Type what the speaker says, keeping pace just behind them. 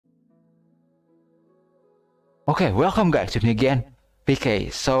Okay, welcome guys with me again,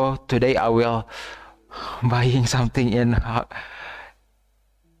 PK. So today I will buying something in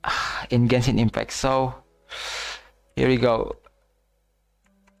Genshin Impact. So here we go.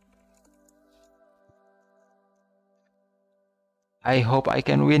 I hope I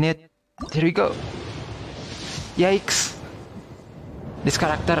can win it. Here we go. Yikes! This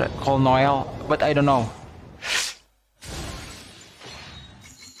character called Noel, but I don't know.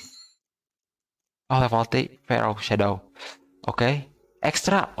 Oh, level 3, Pharaoh Shadow. Okay.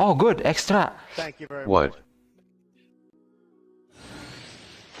 Extra. Oh, good. Extra. Thank you very What? much.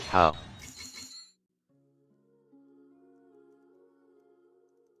 How?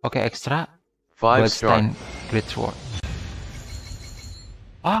 Okay, extra. 5-star. Bloodstained Great Sword.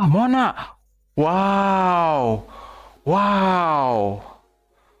 Ah, Mona! Wow! Wow!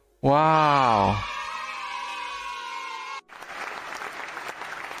 Wow!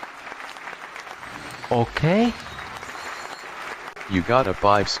 Okay. You got a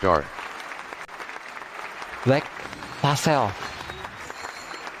 5-star. Black Tassel.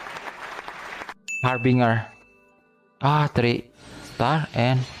 Harbinger. Ah, 3-star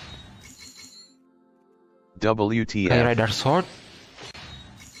and WTF. Rider Sword.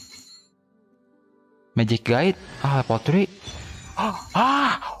 Magic Guide. Ah, level 3.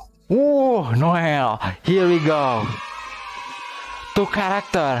 Ah! Oh, Noel. Here we go. 2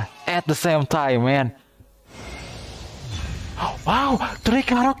 characters at the same time, man. Wow, 3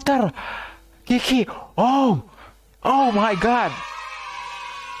 characters. Kiki. Oh. Oh my god.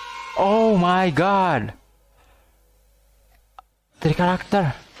 Oh my god. 3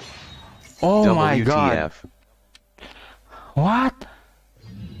 characters. Oh my god. WTF. What?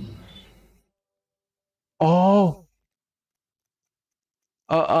 Oh.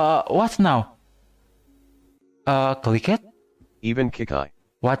 What's now? Click it. Even Kikai.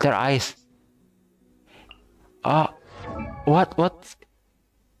 Water ice. What?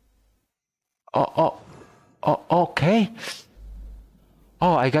 Okay.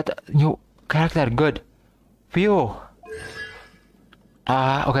 Oh, I got a new character. Good. Phew.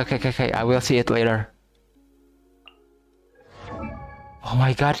 Okay. I will see it later. Oh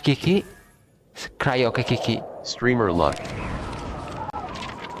my god, Kiki. Cry, okay, Kiki. Streamerluck.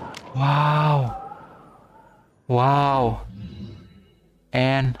 Wow. Wow.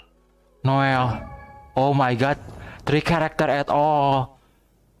 And Noel. Oh my god. 3 character at all.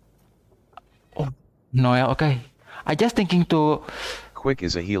 Oh, Noel, okay. I just thinking to Quick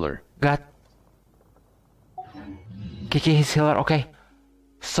is a healer. got Kiki his healer, okay.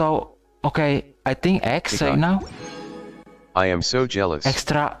 So, okay, I think X right now. I am so jealous.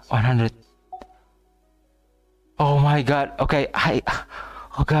 Extra 100. Oh my god, okay,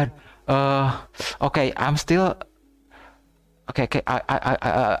 oh god. Okay, I'm still okay,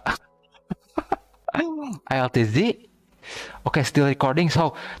 ILTZ. Okay, still recording.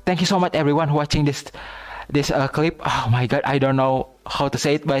 So thank you so much everyone who watching this clip. Oh my god, I don't know how to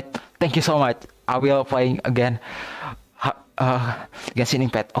say it, but thank you so much. I will playing again Genshin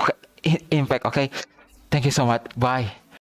Impact. Okay, Impact. Okay, thank you so much. Bye.